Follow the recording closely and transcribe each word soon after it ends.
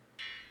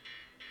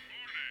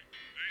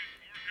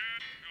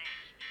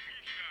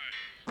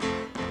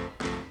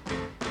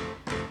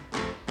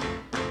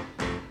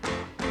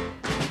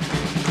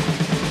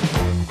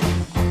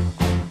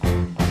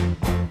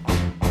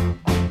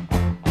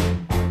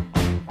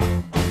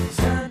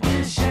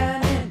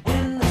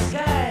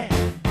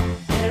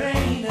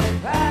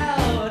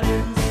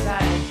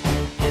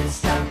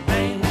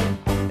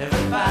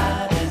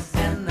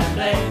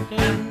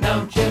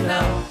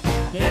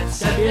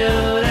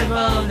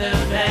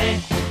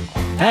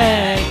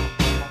Hey!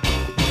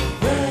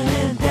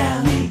 Running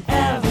down the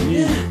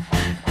avenue,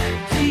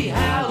 see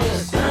how the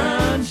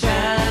sun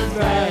shines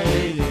bright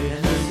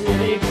in the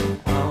city,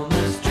 on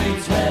the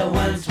streets where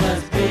once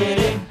was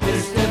pretty.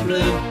 Mr.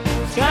 Blue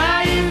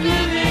Sky is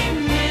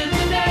living in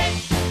the night.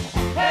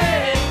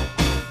 Hey!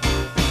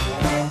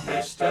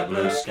 Mr.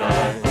 Blue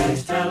Sky,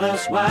 please tell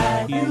us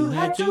why you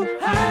had to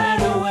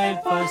hide away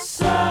for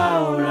so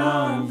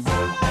long.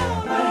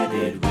 Where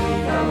did we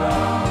go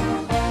wrong?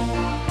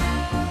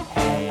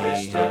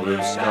 Mr.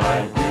 Blue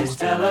Sky, please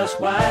tell us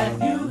why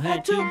you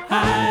had to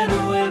hide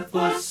away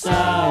for so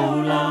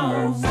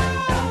long.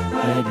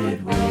 Where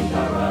did we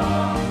go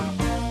wrong?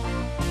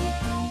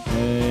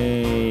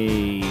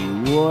 Hey,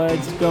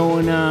 what's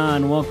going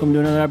on? Welcome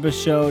to another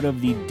episode of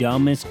the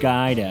dumbest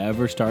guy to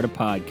ever start a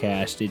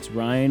podcast. It's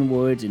Ryan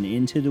Woods and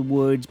Into the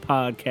Woods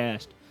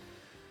podcast,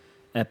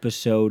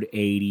 episode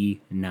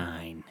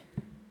 89.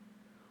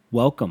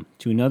 Welcome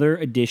to another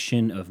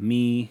edition of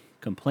me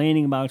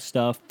complaining about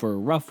stuff for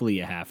roughly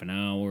a half an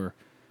hour,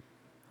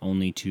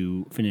 only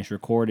to finish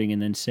recording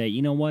and then say,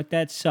 you know what,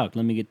 that sucked.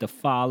 Let me get the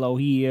follow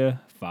here.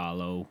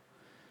 Follow.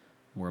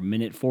 We're a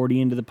minute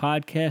 40 into the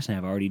podcast, and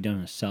I've already done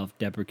a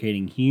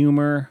self-deprecating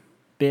humor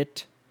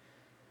bit,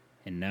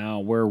 and now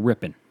we're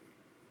ripping.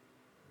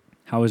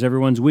 How was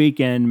everyone's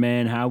weekend,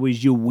 man? How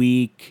was your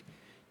week?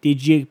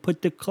 Did you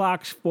put the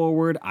clocks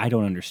forward? I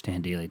don't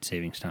understand daylight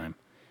savings time.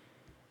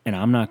 And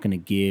I'm not going to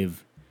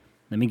give...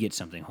 Let me get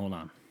something. Hold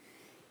on.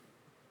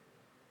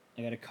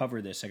 I got to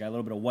cover this. I got a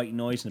little bit of white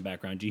noise in the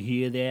background. Did you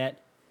hear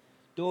that?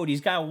 Dude,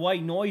 he's got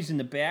white noise in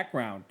the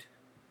background.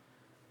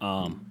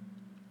 Ow.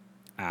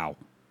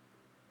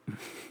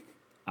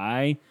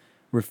 I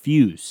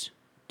refuse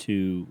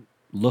to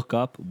look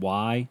up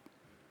why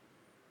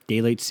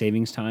daylight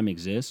savings time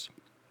exists.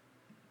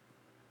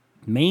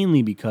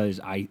 Mainly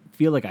because I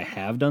feel like I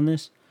have done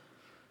this.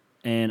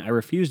 And I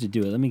refuse to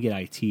do it. Let me get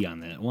IT on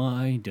that.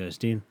 Why does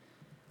Because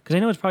I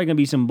know it's probably going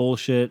to be some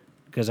bullshit.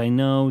 Because I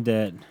know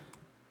that...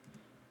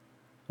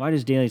 Why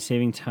does daylight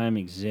saving time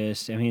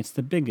exist? I mean, it's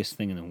the biggest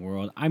thing in the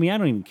world. I mean, I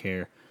don't even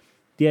care.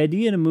 The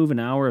idea to move an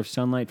hour of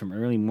sunlight from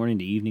early morning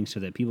to evening so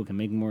that people can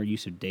make more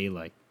use of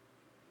daylight.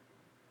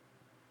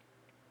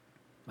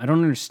 I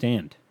don't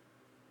understand.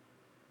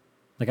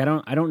 Like, I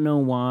don't know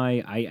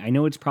why. I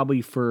know it's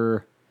probably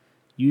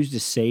used to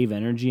save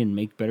energy and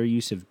make better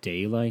use of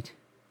daylight.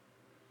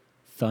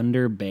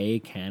 Thunder Bay,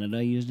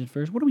 Canada used it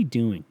first. What are we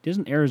doing?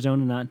 Doesn't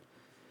Arizona not?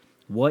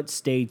 What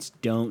states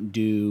don't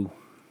do?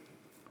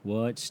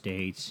 What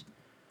states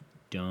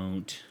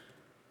don't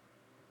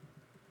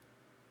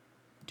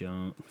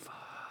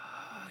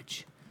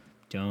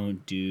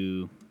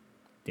do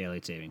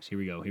daylight savings? Here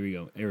we go.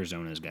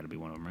 Arizona's got to be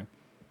one of them, right?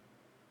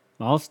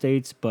 All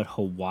states but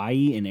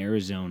Hawaii and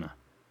Arizona.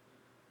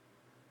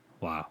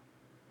 Wow.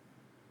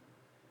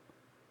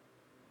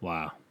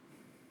 So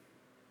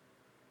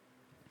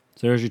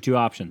there's your two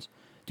options.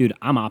 Dude,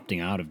 I'm opting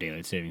out of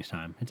daylight savings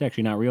time. It's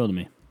actually not real to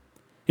me.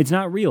 It's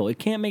not real. It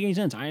can't make any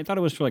sense. I thought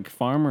it was for, like,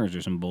 farmers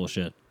or some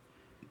bullshit.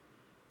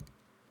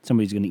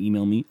 Somebody's going to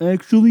email me.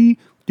 Actually,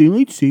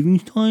 daylight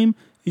savings time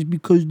is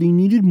because they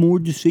needed more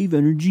to save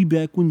energy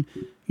back when,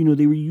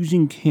 they were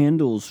using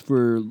candles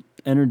for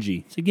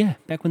energy. It's like, yeah,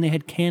 back when they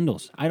had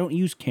candles. I don't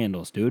use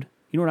candles, dude.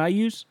 You know what I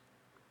use?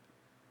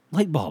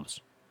 Light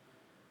bulbs.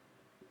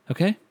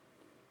 Okay?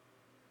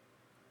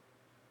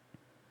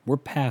 We're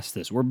past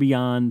this. We're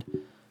beyond...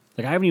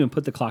 Like, I haven't even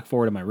put the clock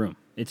forward in my room.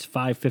 It's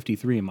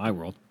 5:53 in my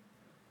world.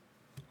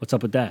 What's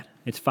up with that?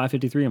 It's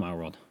 5:53 in my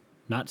world,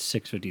 not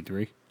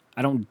 6:53.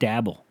 I don't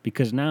dabble,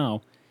 because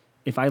now,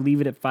 if I leave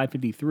it at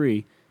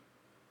 5:53,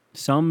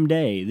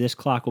 someday this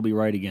clock will be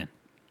right again.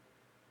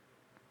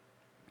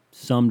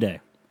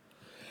 Someday.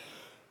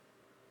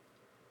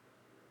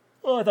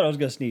 Oh, I thought I was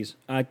going to sneeze.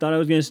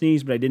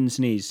 But I didn't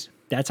sneeze.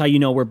 That's how you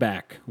know we're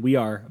back. We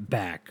are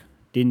back.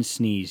 Didn't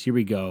sneeze. Here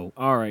we go.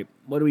 All right.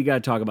 What do we got to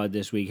talk about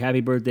this week?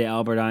 Happy birthday,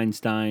 Albert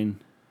Einstein.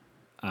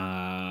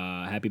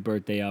 Happy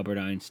birthday, Albert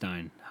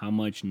Einstein. How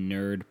much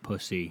nerd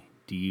pussy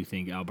do you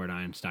think Albert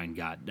Einstein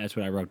got? That's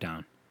what I wrote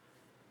down.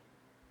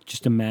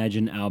 Just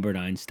imagine Albert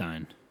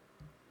Einstein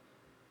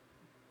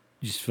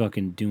just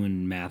fucking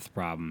doing math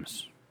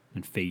problems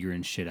and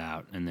figuring shit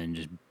out and then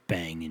just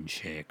banging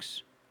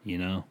chicks,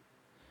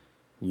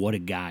 What a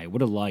guy.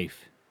 What a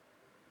life.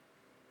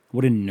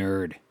 What a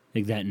nerd.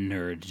 Like that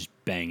nerd just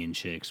banging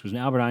chicks. Was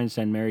Albert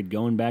Einstein married?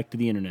 Going back to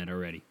the internet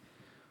already.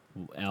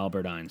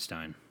 Albert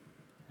Einstein.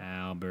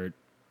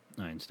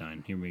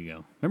 Here we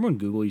go. Remember when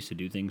Google used to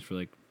do things for,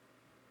 like,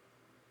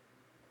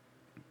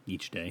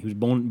 each day? He was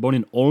born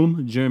in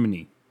Ulm,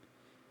 Germany.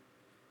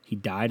 He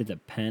died at the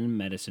Penn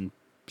Medicine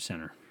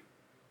Center.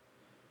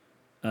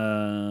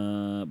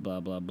 Blah,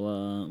 blah,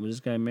 blah. Was this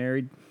guy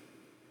married?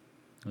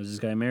 He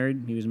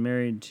was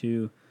married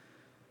to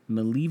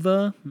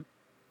Miliva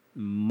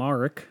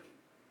Maric.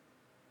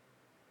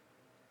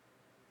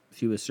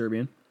 She was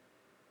Serbian.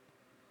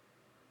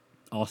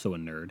 Also a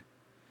nerd.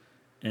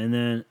 And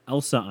then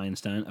Elsa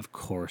Einstein. Of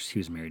course, he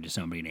was married to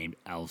somebody named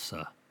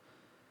Elsa.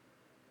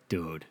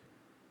 Dude.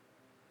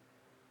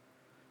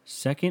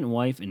 Second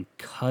wife and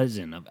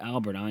cousin of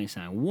Albert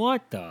Einstein.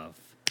 What the?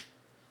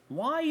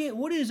 Why?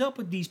 What is up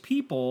with these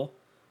people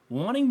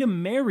wanting to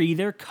marry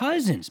their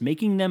cousins,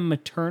 making them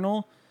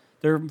maternal?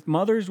 Their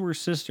mothers were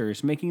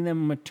sisters, making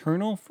them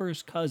maternal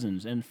first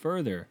cousins, and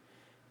further,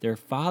 their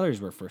fathers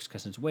were first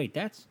cousins. Wait,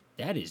 that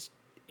is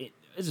it.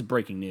 This is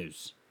breaking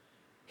news.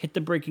 Hit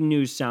the breaking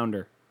news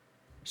sounder.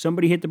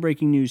 Somebody hit the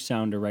breaking news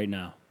sounder right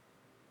now.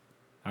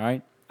 All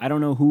right? I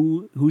don't know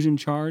who's in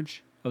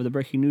charge of the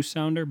breaking news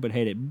sounder, but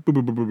hit it.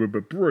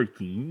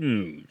 Breaking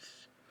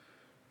news.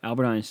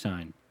 Albert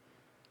Einstein.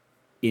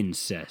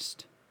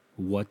 Incest.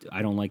 What?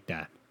 I don't like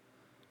that.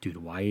 Dude,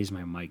 why is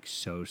my mic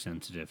so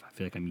sensitive? I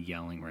feel like I'm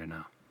yelling right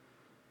now.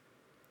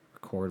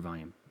 Record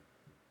volume.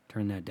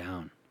 Turn that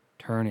down.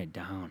 Turn it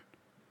down.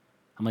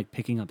 I'm like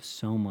picking up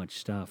so much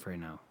stuff right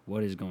now.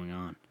 What is going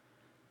on?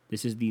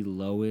 This is the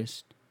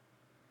lowest.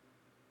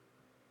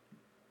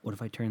 What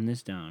if I turn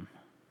this down?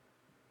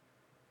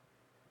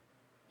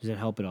 Does that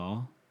help at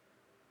all?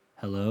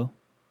 Hello?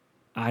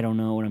 I don't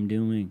know what I'm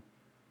doing.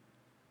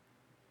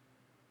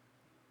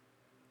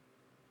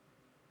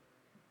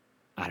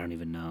 I don't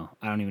even know.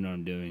 I don't even know what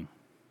I'm doing.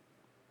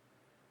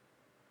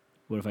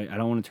 What if I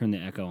don't want to turn the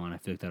echo on. I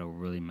feel like that'll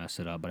really mess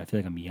it up. But I feel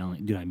like I'm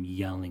yelling. Dude, I'm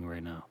yelling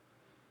right now.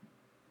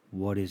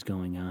 What is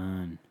going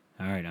on?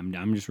 All right,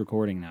 I'm just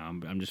recording now.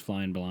 I'm just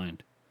flying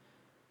blind.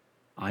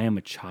 I am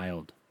a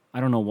child. I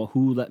don't know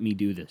who let me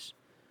do this.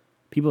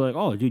 People are like,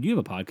 oh, dude, you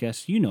have a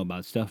podcast. You know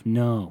about stuff.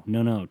 No.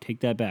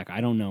 Take that back.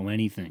 I don't know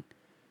anything.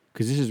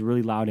 Because this is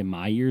really loud in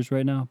my ears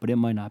right now, but it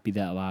might not be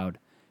that loud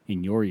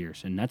in your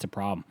ears. And that's a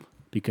problem.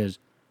 Because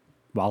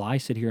while I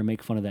sit here and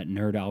make fun of that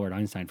nerd Albert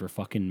Einstein for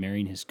fucking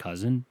marrying his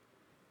cousin,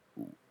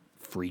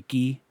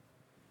 freaky.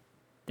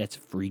 That's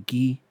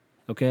freaky.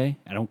 Okay?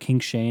 I don't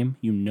kink shame.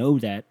 You know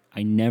that.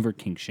 I never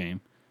kink shame.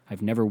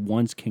 I've never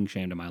once kink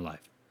shamed in my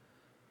life.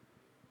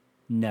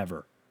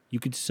 Never. You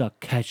could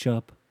suck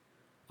ketchup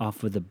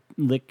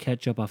lick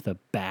ketchup off the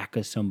back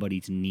of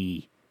somebody's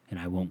knee, and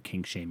I won't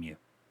kink shame you.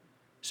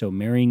 So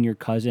marrying your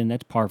cousin,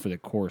 that's par for the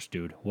course,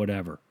 dude.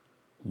 Whatever.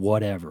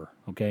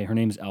 Okay? Her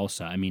name's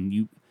Elsa. I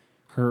mean,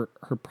 her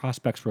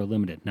prospects were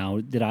limited. Now,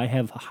 did I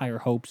have higher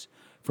hopes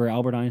for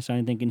Albert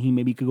Einstein, thinking he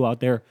maybe could go out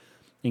there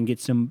and get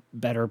some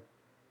better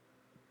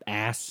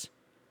ass?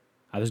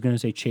 I was going to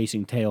say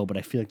chasing tail, but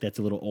I feel like that's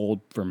a little old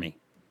for me.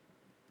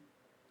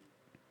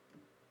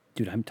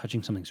 Dude, I'm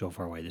touching something so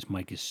far away. This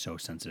mic is so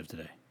sensitive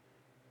today.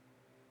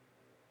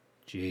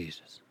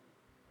 Jesus.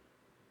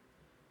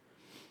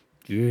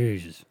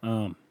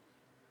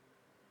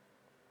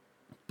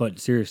 But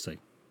seriously,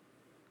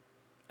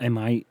 am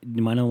I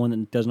the one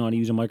that doesn't know how to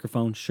use a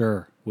microphone?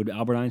 Sure. Would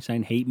Albert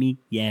Einstein hate me?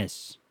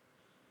 Yes.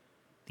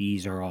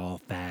 These are all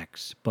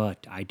facts,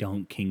 but I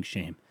don't kink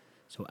shame.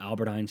 So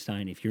Albert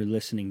Einstein, if you're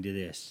listening to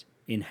this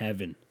in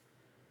heaven,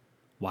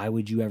 why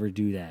would you ever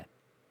do that?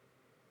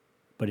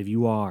 But if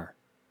you are,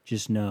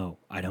 just know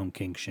I don't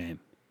kink shame.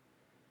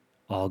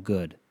 All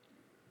good.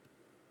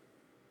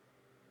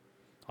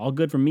 All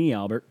good from me,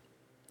 Albert.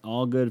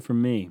 All good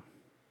from me.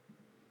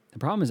 The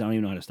problem is I don't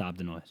even know how to stop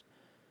the noise.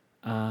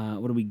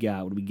 What do we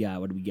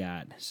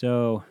got?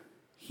 So,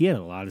 he had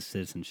a lot of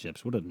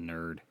citizenships. What a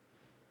nerd.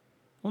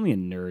 Only a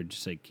nerd,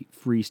 just like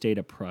Free State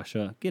of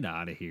Prussia. Get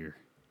out of here.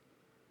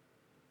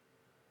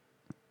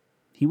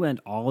 He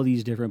went all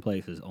these different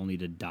places only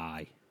to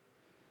die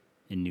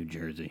in New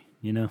Jersey,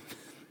 you know?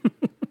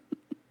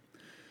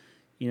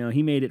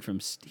 He made it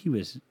he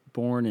was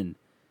born in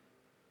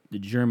the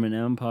German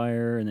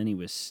Empire, and then he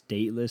was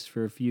stateless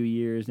for a few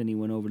years. Then he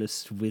went over to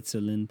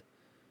Switzerland.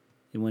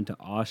 He went to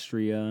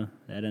Austria.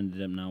 That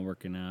ended up not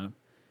working out.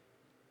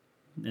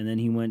 And then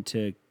he went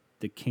to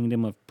the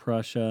Kingdom of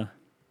Prussia.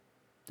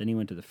 Then he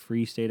went to the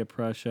Free State of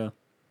Prussia.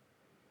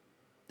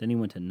 Then he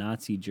went to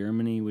Nazi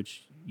Germany,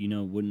 which,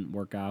 wouldn't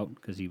work out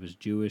because he was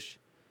Jewish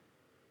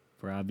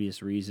for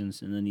obvious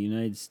reasons. And then the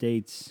United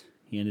States,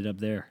 he ended up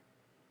there.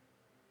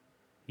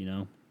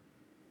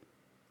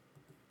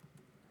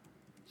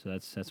 So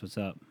that's what's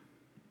up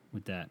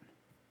with that.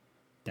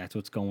 That's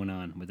what's going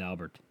on with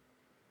Albert.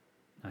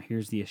 Now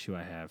here's the issue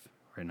I have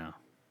right now.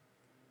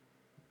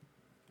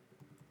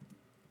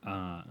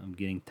 I'm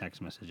getting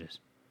text messages,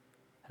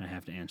 and I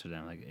have to answer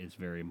them. Like, it's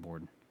very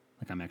important.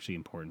 Like, I'm actually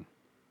important.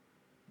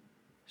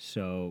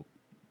 So,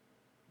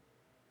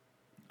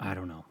 I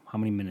don't know. How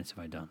many minutes have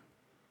I done?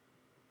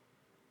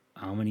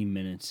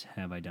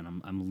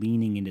 I'm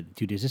leaning into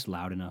dude, is this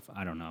loud enough?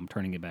 I don't know. I'm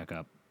turning it back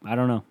up. I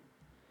don't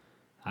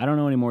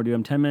know anymore, dude.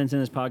 I'm 10 minutes in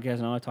this podcast,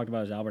 and all I talked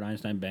about is Albert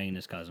Einstein banging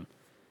his cousin.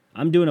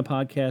 I'm doing a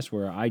podcast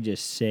where I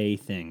just say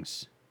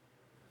things,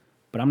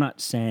 but I'm not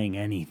saying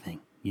anything.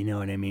 You know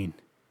what I mean?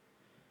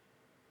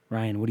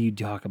 Ryan, what do you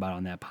talk about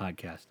on that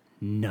podcast?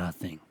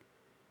 Nothing.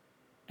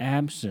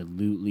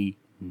 Absolutely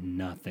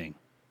nothing.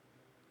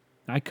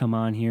 I come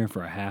on here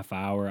for a half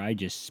hour, I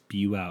just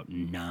spew out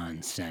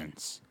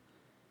nonsense.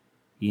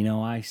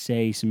 I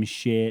say some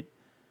shit.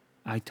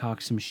 I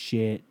talk some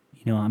shit.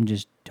 I'm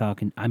just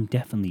talking. I'm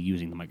definitely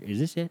using the mic. Is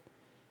this it?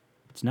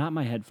 It's not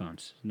my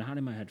headphones. It's not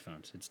in my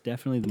headphones. It's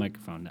definitely the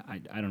microphone. I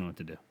don't know what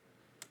to do.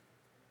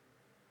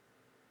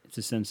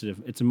 It's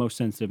the most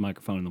sensitive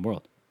microphone in the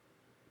world.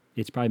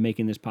 It's probably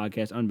making this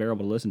podcast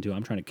unbearable to listen to.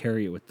 I'm trying to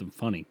carry it with the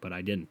funny, but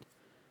I didn't.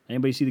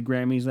 Anybody see the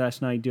Grammys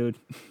last night, dude?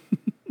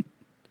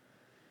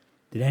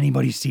 Did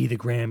anybody see the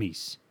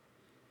Grammys?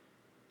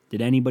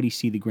 Did anybody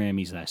see the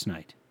Grammys last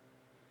night?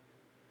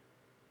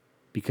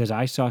 Because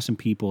I saw some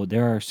people,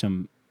 there are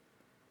some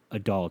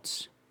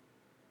adults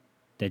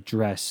that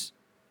dress,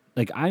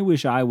 like I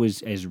wish I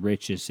was as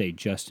rich as, say,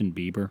 Justin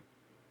Bieber,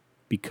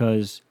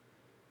 because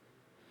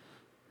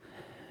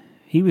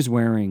he was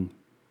wearing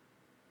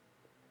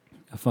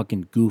a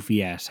fucking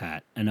goofy ass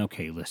hat. And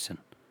okay, listen,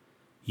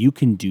 you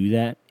can do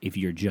that if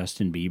you're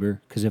Justin Bieber,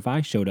 because if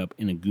I showed up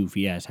in a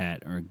goofy ass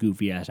hat or a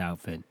goofy ass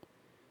outfit,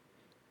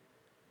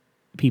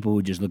 people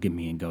would just look at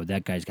me and go,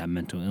 that guy's got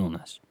mental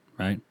illness,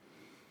 right?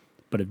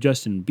 But if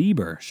Justin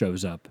Bieber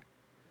shows up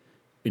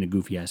in a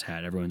goofy ass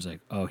hat, everyone's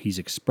like, oh, he's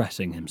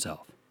expressing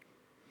himself.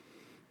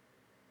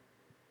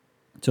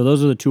 So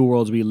those are the two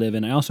worlds we live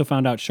in. I also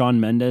found out Shawn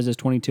Mendes is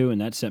 22, and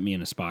that sent me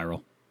in a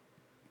spiral.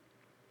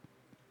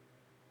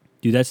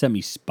 Dude, that sent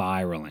me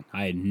spiraling.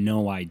 I had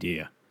no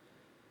idea.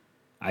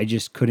 I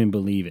just couldn't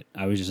believe it.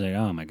 I was just like,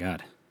 oh my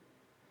God.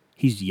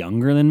 He's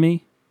younger than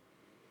me?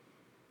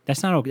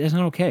 That's not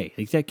okay.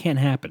 Like, that can't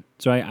happen.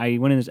 So I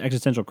went in this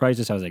existential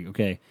crisis. I was like,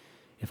 okay,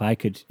 if I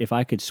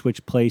could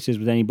switch places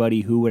with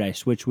anybody, who would I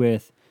switch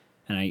with?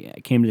 And I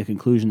came to the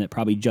conclusion that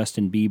probably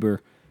Justin Bieber.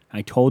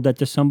 I told that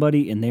to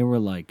somebody, and they were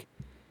like,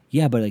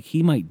 yeah, but like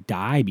he might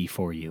die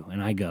before you.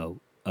 And I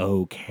go,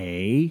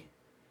 okay.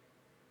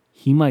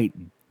 He might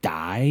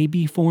die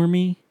before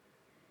me?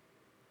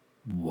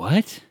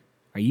 What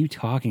are you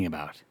talking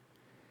about?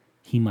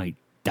 He might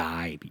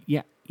die.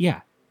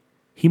 Yeah.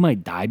 He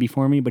might die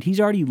before me, but he's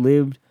already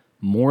lived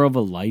more of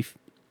a life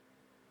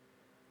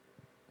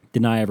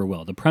than I ever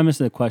will. The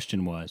premise of the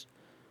question was,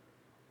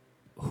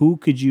 who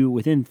could you,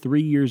 within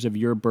 3 years of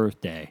your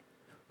birthday,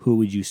 who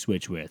would you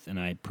switch with? And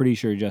I'm pretty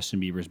sure Justin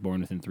Bieber was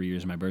born within 3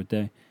 years of my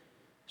birthday.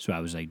 So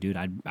I was like, dude,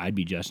 I'd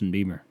be Justin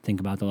Bieber.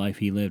 Think about the life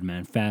he lived,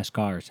 man. Fast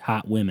cars,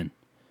 hot women,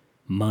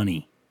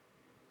 money.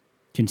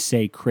 Can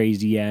say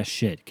crazy-ass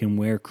shit. Can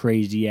wear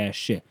crazy-ass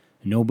shit.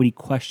 Nobody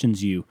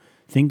questions you.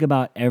 Think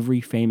about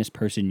every famous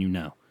person you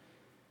know.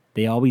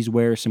 They always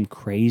wear some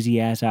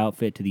crazy-ass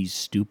outfit to these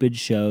stupid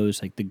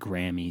shows like the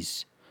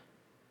Grammys.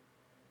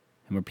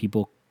 And where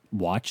people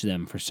watch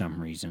them for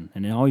some reason.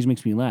 And it always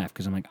makes me laugh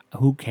because I'm like,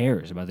 who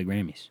cares about the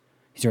Grammys?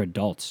 These are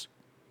adults.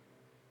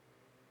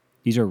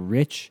 These are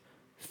rich,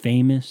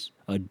 famous,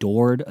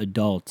 adored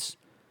adults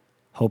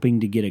hoping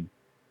to get a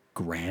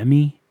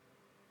Grammy,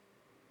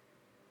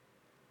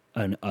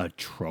 a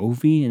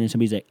trophy, and then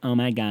somebody's like, oh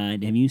my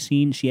God, have you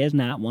seen, she has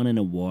not won an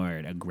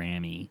award, a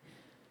Grammy.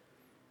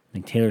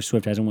 Like Taylor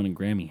Swift hasn't won a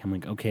Grammy. I'm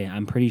like, okay,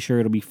 I'm pretty sure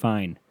it'll be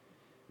fine.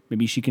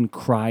 Maybe she can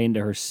cry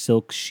into her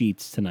silk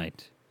sheets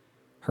tonight.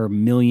 Her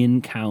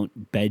 1,000,000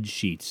 count bed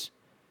sheets.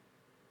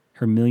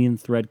 Her 1,000,000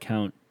 thread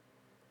count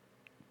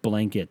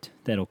blanket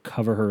that'll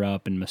cover her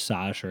up and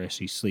massage her as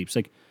she sleeps.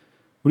 Like,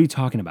 what are you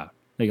talking about?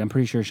 Like, I'm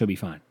pretty sure she'll be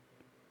fine.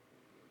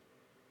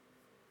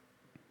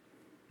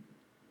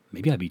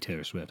 Maybe I'd be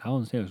Taylor Swift. How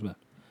old is Taylor Swift?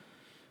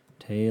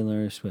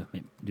 Taylor Swift.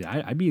 Dude,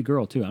 I'd be a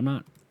girl too. I'm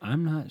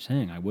not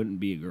saying I wouldn't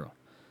be a girl.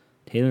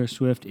 Taylor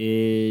Swift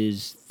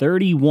is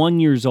 31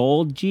 years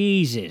old.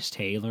 Jesus,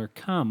 Taylor,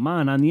 come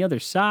on the other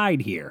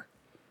side here.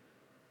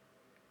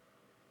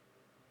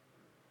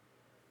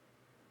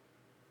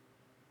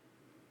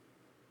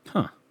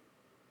 Huh.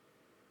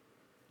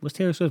 What's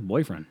Taylor Swift's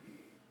boyfriend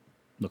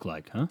look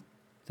like, huh?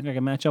 Think I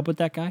can match up with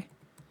that guy?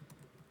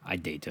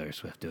 I'd date Taylor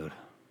Swift, dude.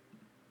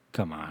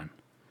 Come on.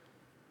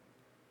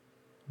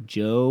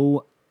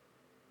 Joe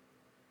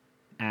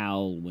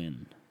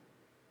Alwyn.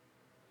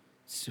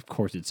 Of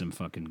course it's some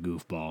fucking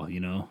goofball,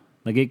 you know?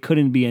 Like, it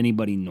couldn't be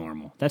anybody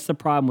normal. That's the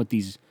problem with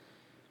these...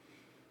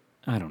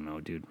 I don't know,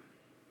 dude.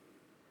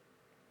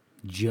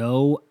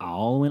 Joe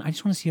Alwyn. I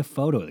just want to see a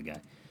photo of the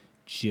guy.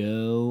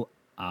 Joe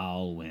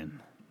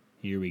Alwyn.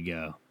 Here we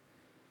go.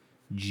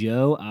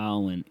 Joe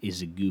Alwyn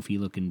is a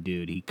goofy-looking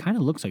dude. He kind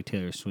of looks like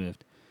Taylor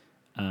Swift.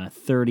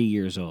 30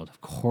 years old.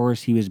 Of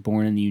course he was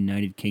born in the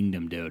United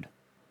Kingdom, dude.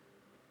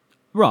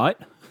 Right.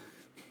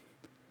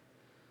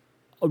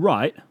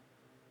 Right.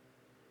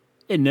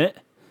 Isn't it?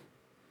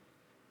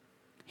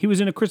 He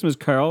was in A Christmas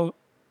Carol,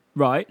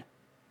 right?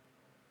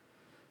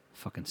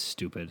 Fucking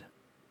stupid.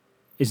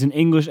 Is an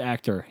English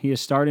actor. He has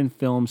starred in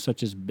films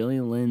such as Billy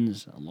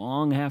Lynn's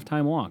Long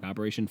Halftime Walk,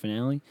 Operation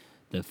Finale,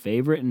 The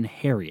Favorite, and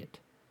Harriet.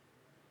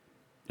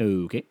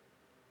 Okay.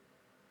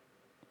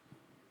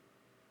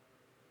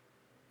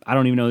 I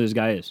don't even know who this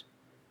guy is.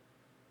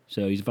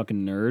 So he's a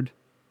fucking nerd.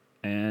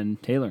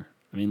 And Taylor,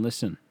 I mean,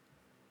 listen.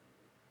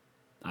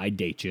 I'd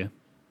date you.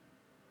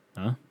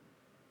 Huh?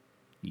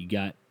 You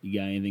got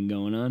anything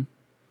going on?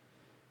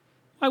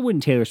 Why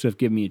wouldn't Taylor Swift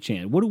give me a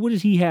chance? What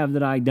does he have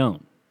that I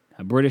don't?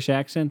 A British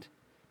accent?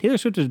 Taylor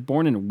Swift was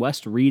born in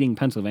West Reading,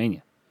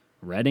 Pennsylvania.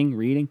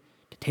 Reading?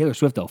 To Taylor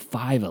Swift, though,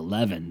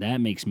 5'11". That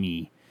makes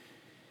me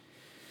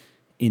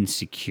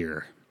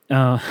insecure.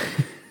 I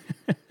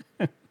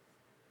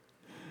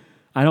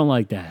don't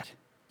like that.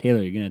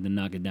 Taylor, you're going to have to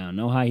knock it down.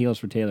 No high heels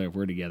for Taylor if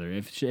we're together.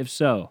 If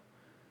so,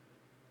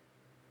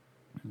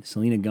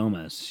 Selena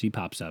Gomez, she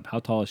pops up. How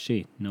tall is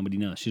she? Nobody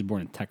knows. She's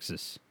born in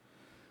Texas.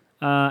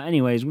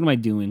 Anyways, what am I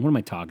doing? What am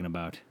I talking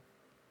about?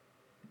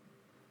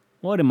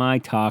 What am I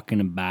talking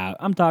about?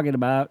 I'm talking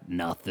about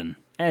nothing,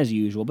 as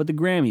usual. But the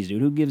Grammys,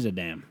 dude, who gives a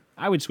damn?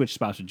 I would switch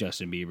spots with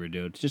Justin Bieber,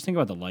 dude. Just think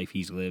about the life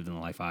he's lived and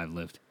the life I've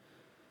lived.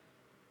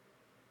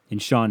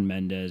 And Shawn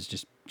Mendes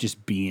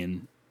just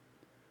being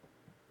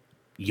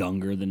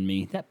younger than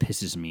me. That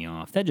pisses me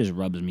off. That just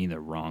rubs me the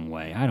wrong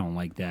way. I don't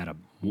like that.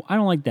 I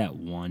don't like that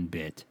one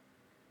bit.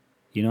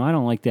 You know, I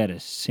don't like that I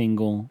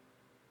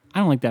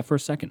don't like that for a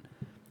second.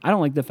 I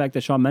don't like the fact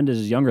that Shawn Mendes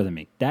is younger than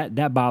me.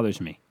 That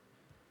bothers me.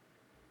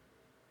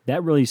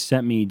 That really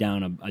sent me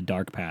down a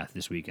dark path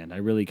this weekend. I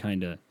really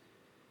kind of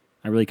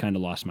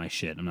lost my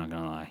shit. I'm not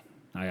going to lie.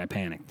 I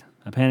panicked.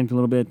 I panicked a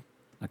little bit.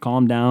 I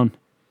calmed down.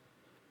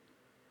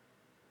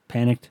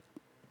 Panicked.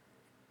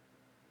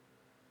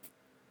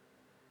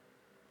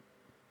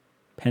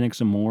 Panicked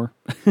some more.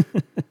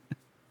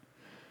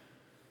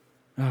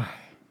 When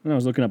I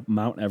was looking up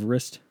Mount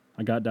Everest,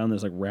 I got down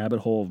this rabbit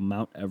hole of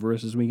Mount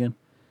Everest this weekend.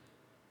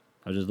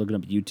 I was just looking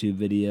up YouTube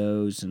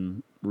videos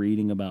and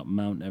reading about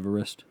Mount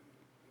Everest.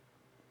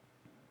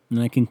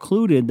 And I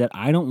concluded that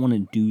I don't want to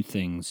do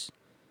things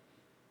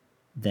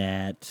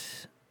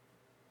that,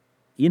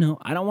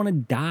 I don't want to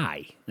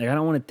die. I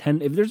don't want to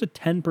if there's a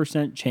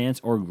 10% chance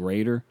or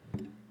greater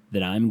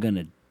that I'm going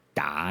to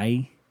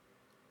die,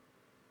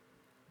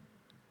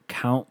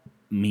 count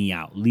me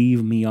out.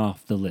 Leave me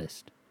off the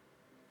list.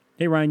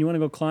 Hey, Ryan, you want to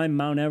go climb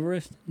Mount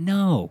Everest?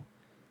 No.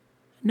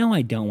 No,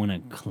 I don't want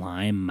to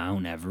climb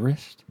Mount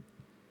Everest.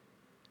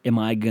 Am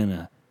I going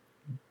to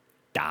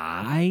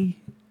die?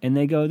 And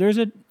they go, there's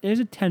a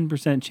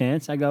 10%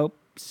 chance. I go,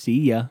 see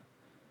ya.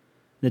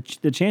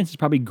 The chance is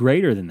probably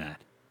greater than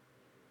that.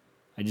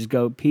 I just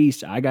go,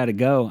 peace, I got to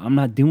go. I'm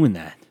not doing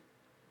that.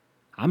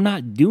 I'm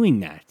not doing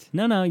that.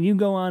 No, you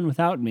go on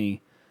without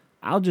me.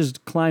 I'll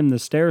just climb the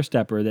stair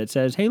stepper that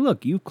says, hey,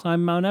 look, you've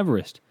climbed Mount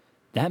Everest.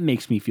 That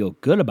makes me feel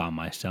good about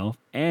myself.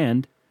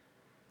 And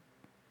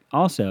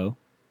also,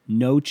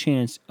 no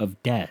chance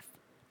of death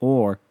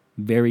or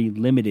very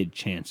limited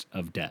chance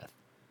of death.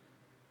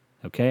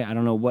 Okay, I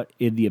don't know what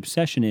the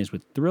obsession is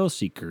with thrill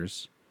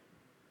seekers,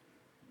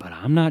 but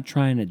I'm not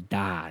trying to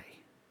die.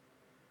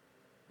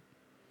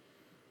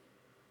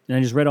 And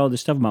I just read all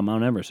this stuff about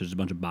Mount Everest. There's a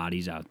bunch of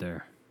bodies out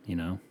there,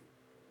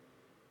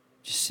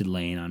 just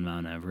laying on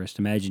Mount Everest.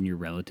 Imagine your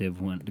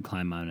relative went to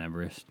climb Mount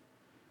Everest,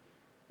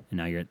 and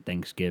now you're at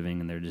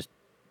Thanksgiving, and they're just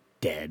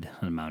dead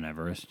on Mount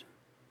Everest.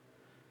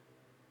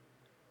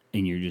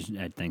 And you're just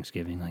at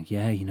Thanksgiving like,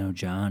 yeah,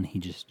 John, he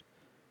just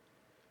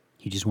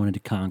wanted to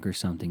conquer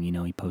something.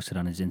 He posted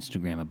on his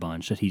Instagram a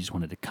bunch that he just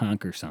wanted to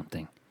conquer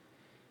something.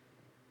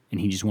 And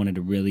he just wanted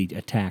to really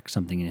attack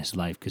something in his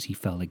life because he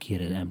felt like he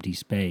had an empty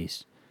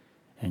space.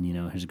 And,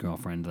 his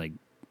girlfriend,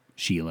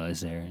 Sheila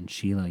is there. And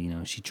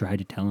Sheila, she tried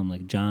to tell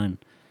him, John,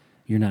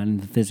 you're not in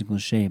the physical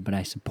shape, but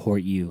I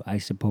support you. I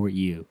support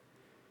you.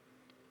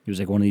 It was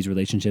one of these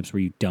relationships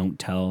where you don't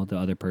tell the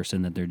other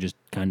person that they're just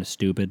kind of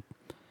stupid.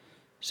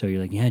 So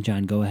you're like, yeah,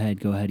 John, go ahead.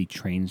 He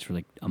trains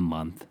for a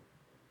month.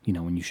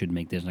 When you should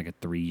make this a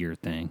 3-year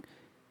thing.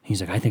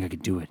 He's like, I think I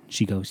could do it.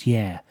 She goes,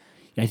 yeah,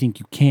 I think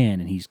you can.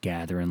 And he's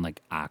gathering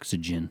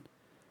oxygen,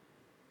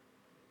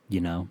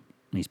 and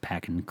he's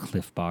packing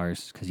Cliff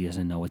Bars because he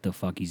doesn't know what the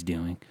fuck he's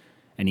doing.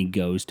 And he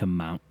goes to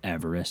Mount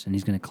Everest, and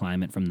he's going to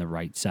climb it from the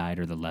right side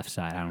or the left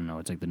side. I don't know.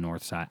 It's the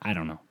north side. I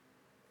don't know.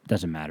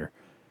 Doesn't matter.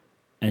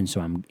 And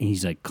so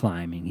he's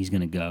climbing. He's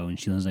going to go. And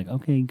Sheila's like,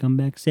 okay, come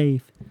back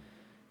safe.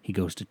 He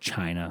goes to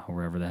China or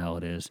wherever the hell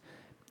it is.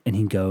 And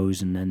he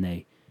goes, and then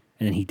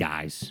he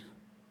dies.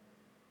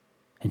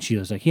 And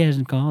Sheila's like, he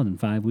hasn't called in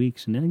 5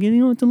 weeks. And then again,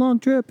 it's a long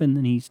trip. And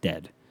then he's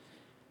dead.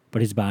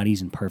 But his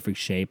body's in perfect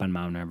shape on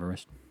Mount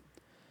Everest.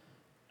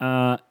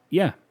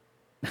 Yeah.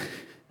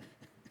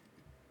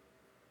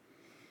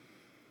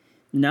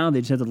 Now they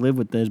just have to live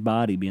with this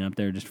body being up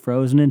there just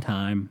frozen in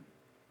time.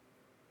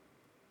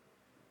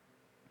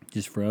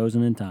 Just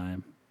frozen in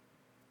time.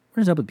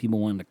 What is up with people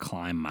wanting to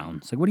climb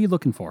mountains? What are you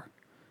looking for?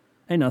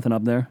 Ain't nothing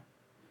up there.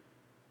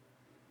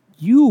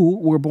 You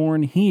were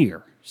born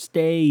here.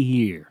 Stay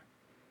here.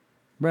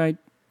 Right?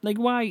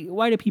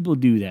 Why do people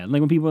do that?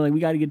 When people are we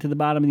got to get to the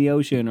bottom of the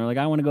ocean, or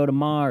I want to go to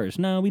Mars.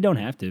 No, we don't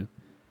have to.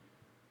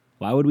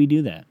 Why would we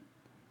do that?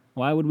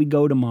 Why would we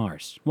go to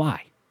Mars?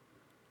 Why?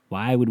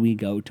 Why would we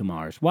go to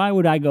Mars? Why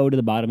would I go to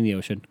the bottom of the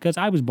ocean? Because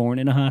I was born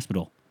in a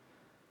hospital.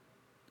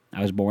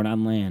 I was born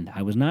on land.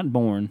 I was not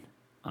born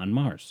on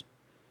Mars.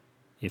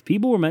 If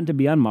people were meant to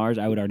be on Mars,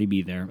 I would already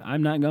be there.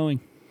 I'm not going.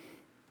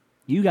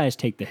 You guys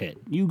take the hit.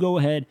 You go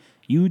ahead.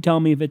 You tell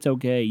me if it's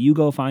okay. You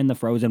go find the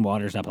frozen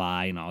water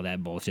supply and all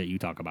that bullshit you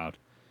talk about.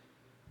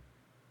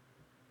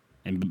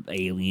 And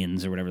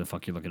aliens or whatever the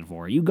fuck you're looking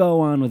for. You go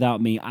on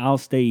without me. I'll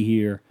stay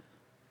here.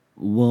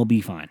 We'll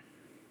be fine.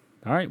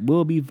 All right?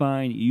 We'll be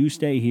fine. You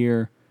stay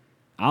here.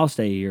 I'll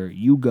stay here.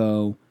 You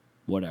go.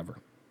 Whatever.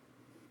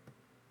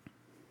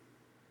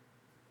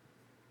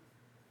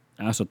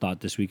 I also thought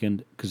this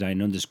weekend, because I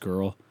know this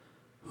girl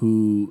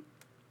who,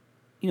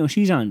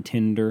 she's on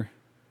Tinder.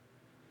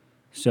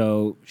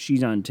 So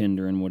she's on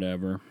Tinder and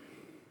whatever.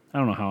 I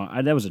don't know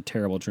how. That was a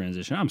terrible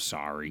transition. I'm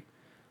sorry.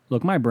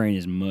 Look, my brain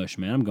is mush,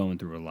 man. I'm going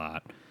through a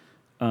lot.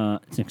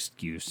 It's an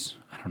excuse.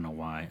 I don't know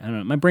why. I don't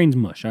know. My brain's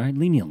mush, all right?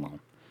 Leave me alone.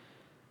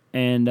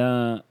 And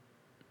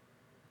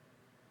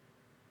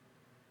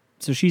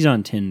so she's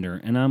on Tinder,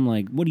 and I'm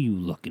like, what are you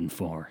looking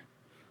for?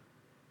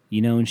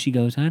 And she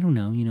goes, I don't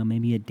know,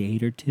 maybe a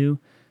date or two.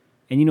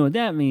 And you know what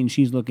that means?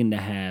 She's looking to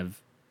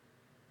have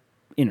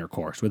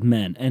intercourse with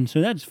men. And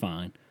so that's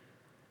fine.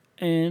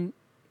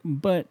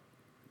 But,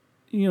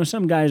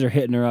 some guys are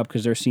hitting her up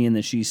because they're seeing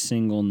that she's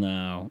single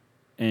now.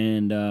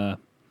 And,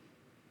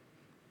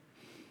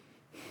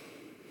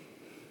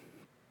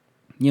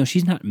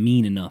 she's not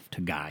mean enough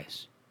to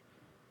guys.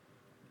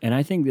 And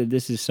I think that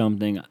this is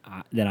something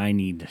that I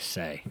need to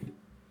say.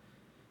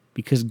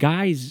 Because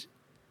guys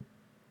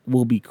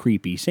will be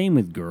creepy. Same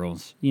with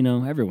girls.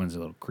 Everyone's a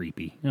little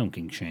creepy. I don't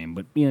kink shame,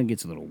 but, it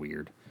gets a little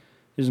weird.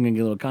 This is going to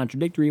get a little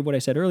contradictory of what I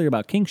said earlier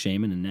about kink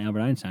shaming and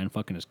Albert Einstein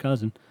fucking his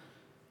cousin.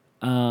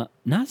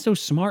 Not so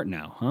smart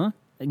now, huh?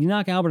 You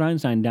knock Albert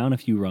Einstein down a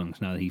few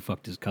rungs now that he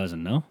fucked his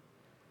cousin, no?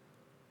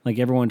 Like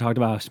everyone talked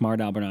about how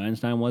smart Albert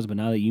Einstein was, but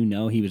now that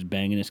he was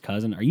banging his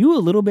cousin, are you a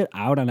little bit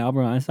out on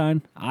Albert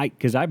Einstein?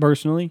 Because I'm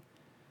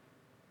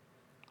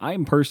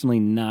personally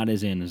not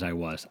as in as I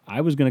was.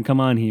 I was going to come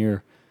on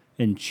here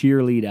and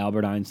cheerlead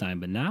Albert Einstein,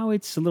 but now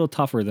it's a little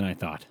tougher than I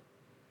thought.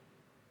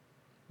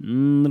 I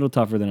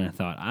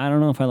don't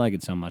know if I like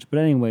it so much. But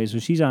anyway, so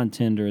she's on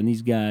Tinder, and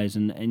these guys,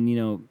 and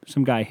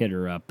some guy hit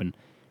her up, and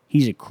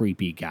he's a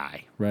creepy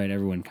guy, right?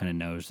 Everyone kind of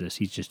knows this.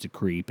 He's just a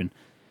creep. And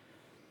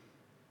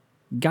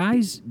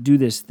guys do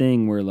this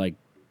thing where, like,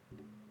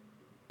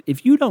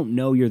 if you don't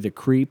know you're the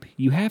creep,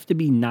 you have to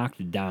be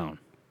knocked down.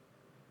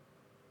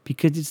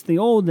 Because it's the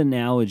old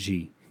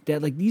analogy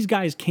that, like, these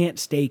guys can't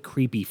stay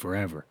creepy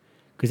forever.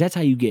 Because that's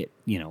how you get,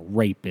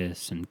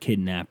 rapists and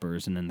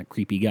kidnappers, and then the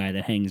creepy guy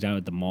that hangs out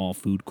at the mall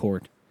food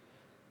court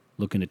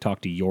looking to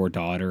talk to your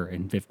daughter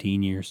in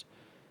 15 years.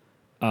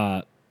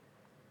 So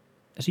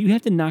you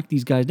have to knock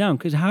these guys down,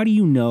 because how do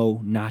you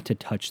know not to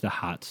touch the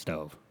hot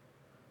stove?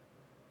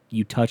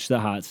 You touch the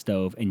hot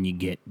stove and you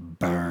get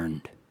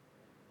burned.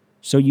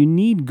 So you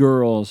need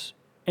girls,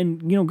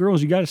 and,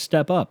 girls, you got to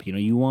step up.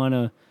 You want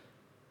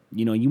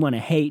to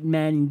hate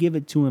men and give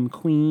it to him,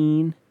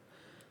 queen.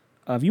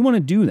 If you want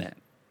to do that,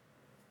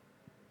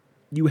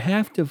 you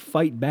have to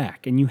fight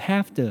back, and you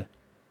have to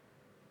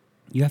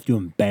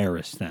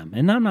embarrass them.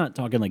 And I'm not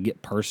talking like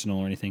get personal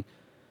or anything.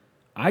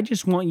 I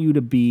just want you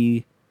to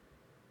be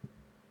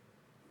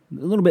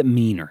a little bit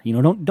meaner.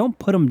 Don't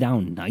put them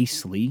down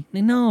nicely.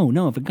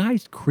 No. If a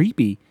guy's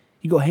creepy,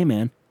 you go, hey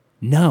man,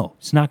 no,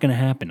 it's not gonna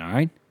happen. All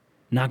right,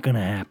 not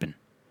gonna happen.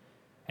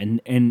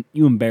 And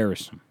you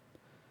embarrass them.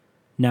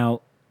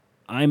 Now,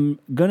 I'm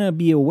gonna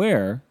be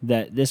aware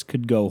that this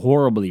could go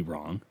horribly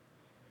wrong.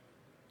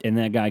 And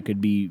that guy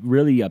could be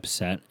really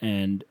upset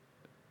and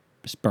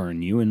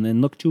spurn you and then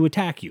look to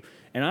attack you.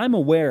 And I'm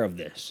aware of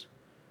this.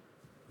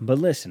 But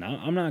listen,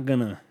 I'm not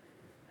going to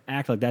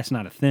act like that's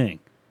not a thing.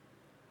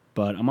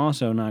 But I'm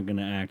also not going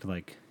to act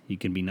like you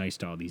can be nice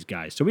to all these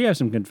guys. So we have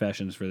some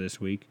confessions for this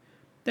week.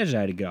 That just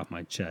had to get off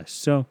my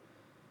chest. So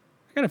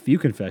I got a few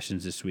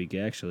confessions this week,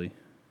 actually.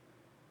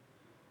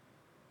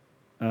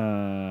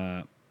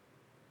 Actually,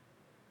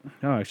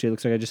 it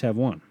looks like I just have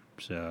one.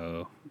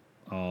 So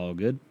all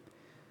good.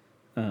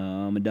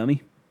 I'm a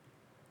dummy.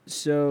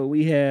 So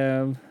we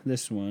have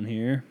this one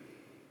here.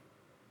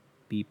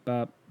 Beep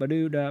bop ba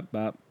doo da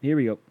bop. Here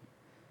we go.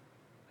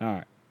 All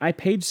right. I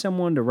paid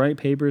someone to write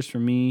papers for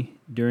me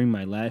during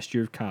my last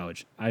year of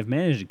college. I've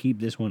managed to keep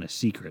this one a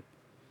secret,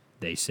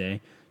 they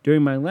say.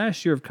 During my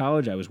last year of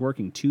college, I was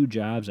working 2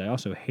 jobs. I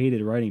also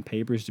hated writing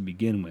papers to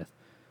begin with.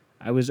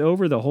 I was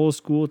over the whole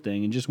school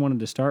thing and just wanted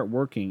to start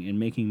working and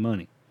making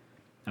money.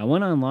 I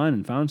went online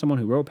and found someone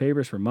who wrote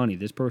papers for money.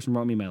 This person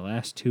wrote me my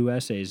last 2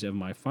 essays of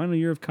my final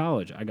year of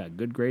college. I got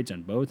good grades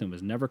on both and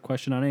was never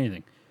questioned on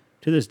anything.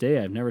 To this day,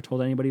 I've never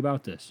told anybody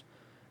about this.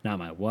 Not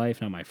my wife,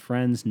 not my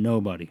friends,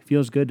 nobody.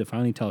 Feels good to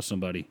finally tell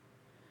somebody.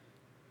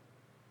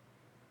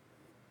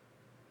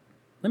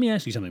 Let me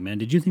ask you something, man.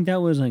 Did you think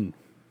that was like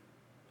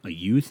a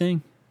you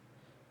thing?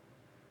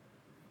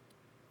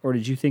 Or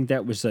did you think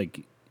that was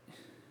like...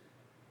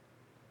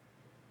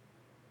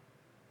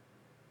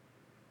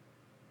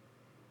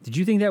 Did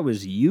you think that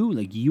was you?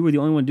 Like you were the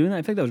only one doing that?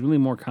 I think that was really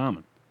more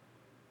common.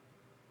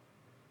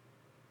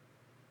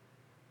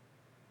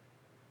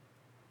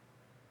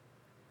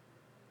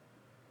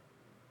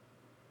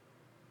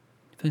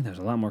 I think that was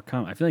a lot more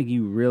common. I feel like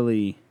you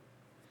really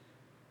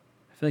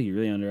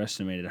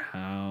underestimated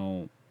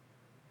how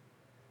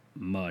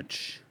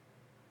much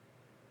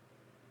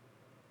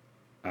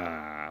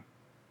I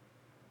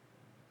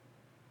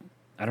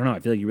don't know. I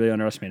feel like you really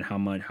underestimated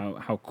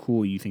how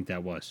cool you think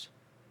that was.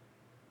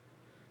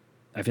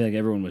 I feel like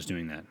everyone was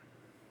doing that,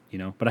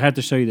 But I have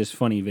to show you this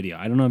funny video.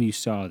 I don't know if you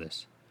saw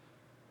this.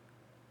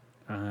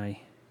 I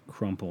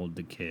crumpled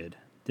the kid.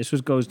 This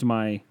goes to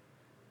my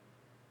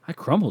I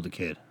crumpled a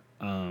kid.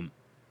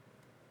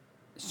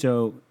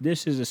 So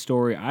this is a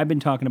story. I've been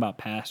talking about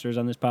pastors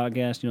on this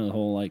podcast. You know, the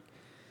whole, like,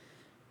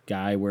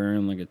 guy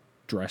wearing, like, a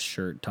dress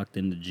shirt tucked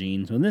into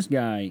jeans. Well, this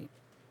guy,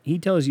 he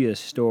tells you a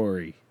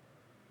story.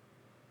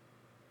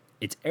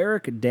 It's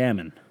Eric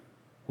Damon,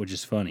 which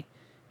is funny.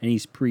 And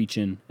he's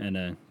preaching at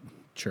a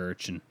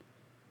church. And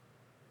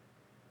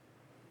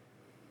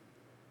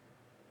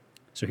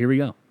so here we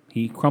go.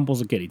 He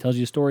crumples a kid. He tells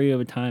you a story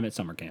of a time at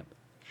summer camp.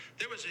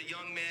 There was a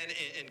young man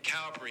in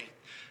Calvary.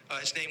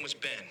 His name was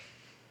Ben.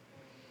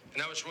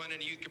 And I was running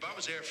a youth group. I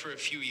was there for a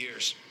few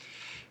years.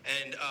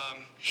 And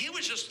he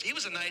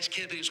was a nice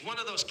kid, but he was one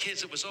of those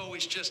kids that was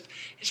always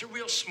he's a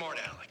real smart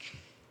aleck.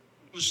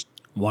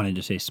 Wanted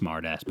to say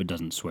smart ass, but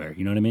doesn't swear.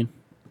 You know what I mean?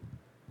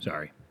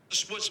 Sorry.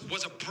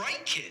 Was a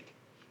bright kid,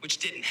 which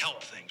didn't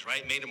help things,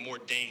 right? Made him more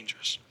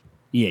dangerous.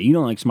 Yeah, you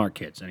don't like smart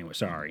kids. Anyway,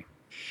 sorry.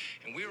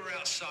 And we were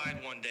outside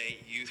one day,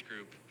 youth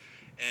group,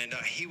 and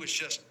he was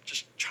just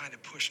trying to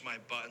push my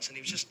buttons, and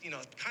he was just,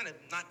 kind of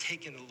not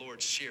taking the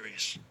Lord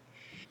serious.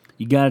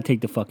 You got to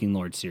take the fucking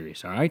Lord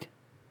serious, all right?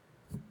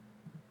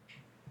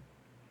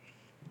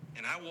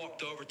 And I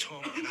walked over to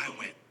him, and I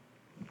went,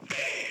 bam.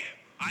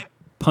 I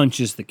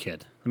punches the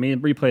kid. Let me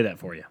replay that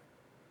for you.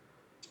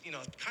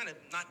 Kind of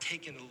not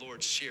taking the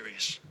Lord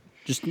serious.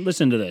 Just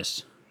listen to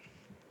this.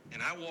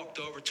 And I walked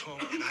over to him,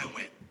 and I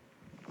went,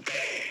 bam.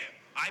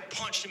 I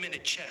punched him in the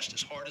chest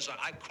as hard as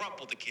I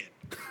crumpled the kid.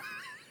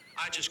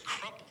 I just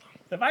crumpled him.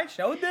 Have I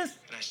showed this?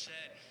 And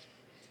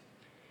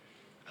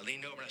I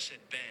leaned over and I said,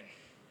 Ben,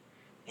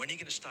 when are you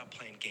going to stop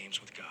playing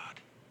games with God?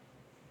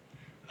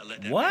 I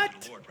led that man to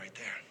the Lord right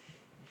there.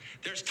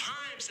 There's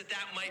times that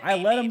might be... I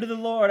led him to the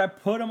Lord. I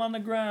put him on the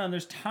ground.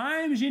 There's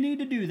times you need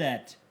to do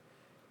that.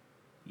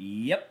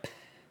 Yep.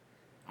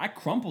 I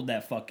crumpled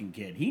that fucking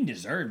kid. He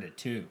deserved it,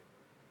 too.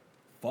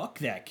 Fuck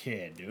that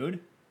kid,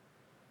 dude.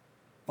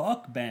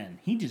 Fuck Ben.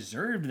 He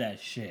deserved that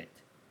shit.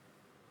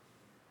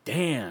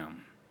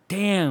 Damn.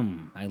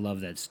 I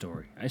love that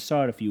story. I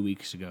saw it a few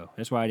weeks ago.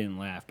 That's why I didn't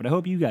laugh. But I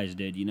hope you guys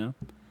did,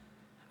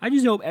 I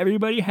just hope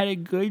everybody had a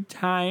good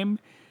time.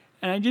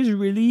 And I just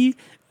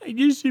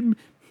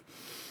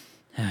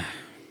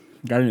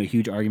got into a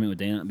huge argument with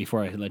Dana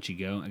before I let you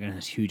go. I got into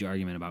this huge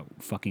argument about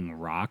fucking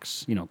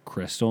rocks,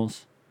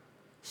 crystals,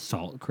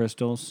 salt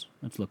crystals.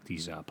 Let's look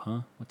these up,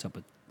 huh?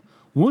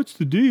 What's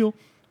the deal?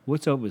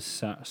 What's up with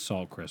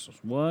salt crystals?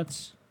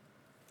 What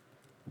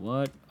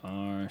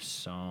are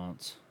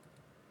salt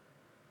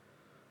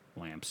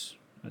lamps?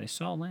 Are they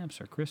salt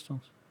lamps or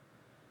crystals?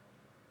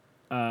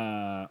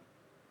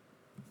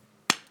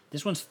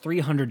 This one's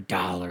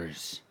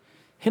 $300.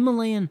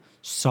 Himalayan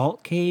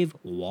salt cave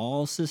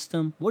wall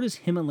system. What does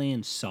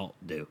Himalayan salt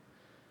do?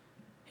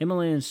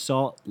 Himalayan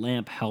salt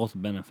lamp health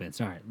benefits.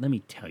 All right, let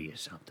me tell you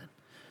something.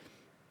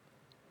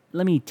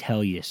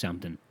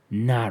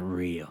 Not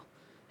real.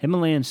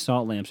 Himalayan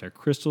salt lamps are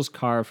crystals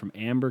carved from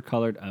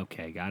amber-colored...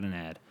 Okay, got an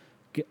ad.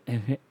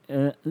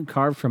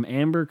 Carved from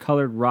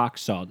amber-colored rock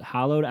salt,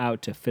 hollowed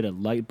out to fit a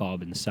light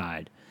bulb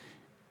inside.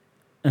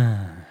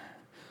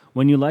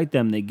 When you light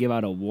them, they give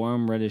out a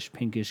warm, reddish,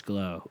 pinkish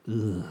glow.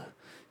 Ugh.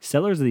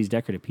 Sellers of these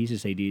decorative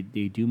pieces say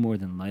they do more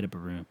than light up a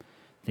room.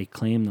 They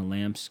claim the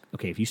lamps...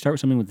 Okay, if you start with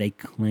something with they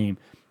claim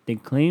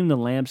the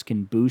lamps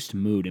can boost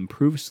mood,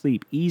 improve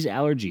sleep, ease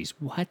allergies.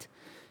 What?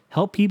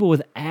 Help people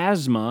with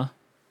asthma.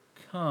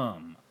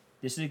 Come.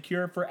 This is a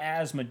cure for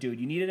asthma, dude.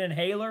 You need an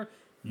inhaler?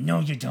 No,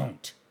 you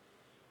don't.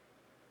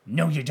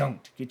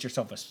 Get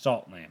yourself a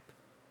salt lamp.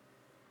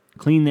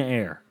 Clean the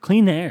air.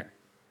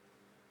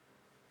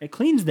 It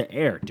cleans the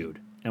air, dude,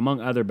 among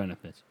other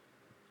benefits.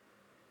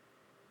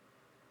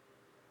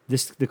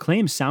 The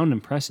claims sound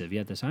impressive,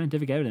 yet the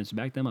scientific evidence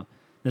back them up.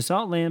 The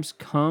salt lamps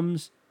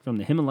comes from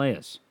the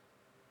Himalayas.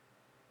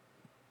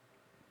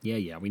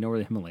 Yeah, we know where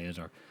the Himalayas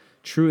are.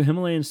 True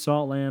Himalayan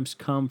salt lamps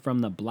come from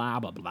the blah,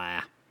 blah,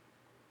 blah.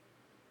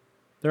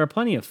 There are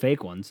plenty of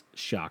fake ones.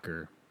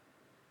 Shocker.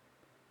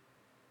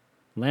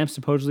 Lamps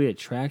supposedly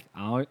attract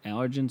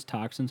allergens,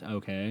 toxins.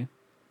 Okay.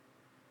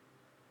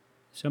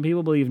 Some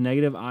people believe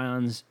negative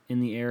ions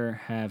in the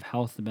air have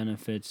health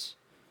benefits.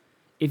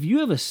 If you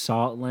have a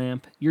salt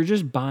lamp, you're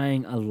just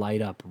buying a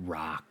light-up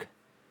rock.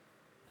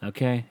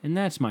 Okay? And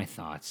that's my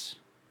thoughts.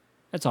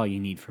 That's all you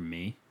need from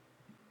me.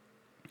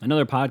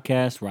 Another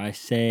podcast where I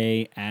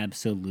say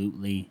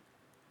absolutely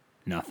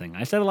nothing.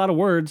 I said a lot of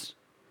words.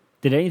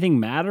 Did anything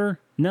matter?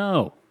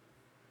 No.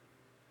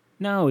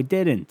 No, it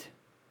didn't.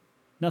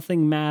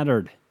 Nothing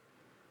mattered.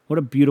 What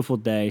a beautiful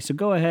day. So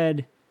go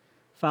ahead,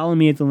 follow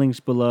me at the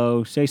links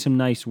below, say some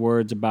nice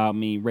words about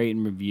me, rate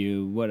and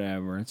review,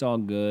 whatever. It's all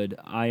good.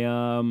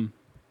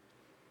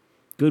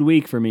 Good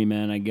week for me,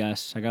 man, I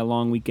guess. I got a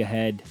long week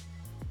ahead.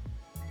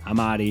 I'm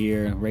out of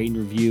here. Rate and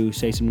review,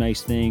 say some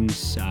nice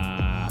things.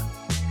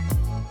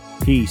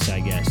 Peace, I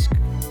guess.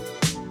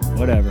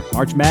 Whatever.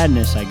 March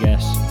Madness, I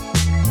guess.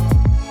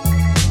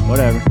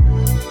 Whatever.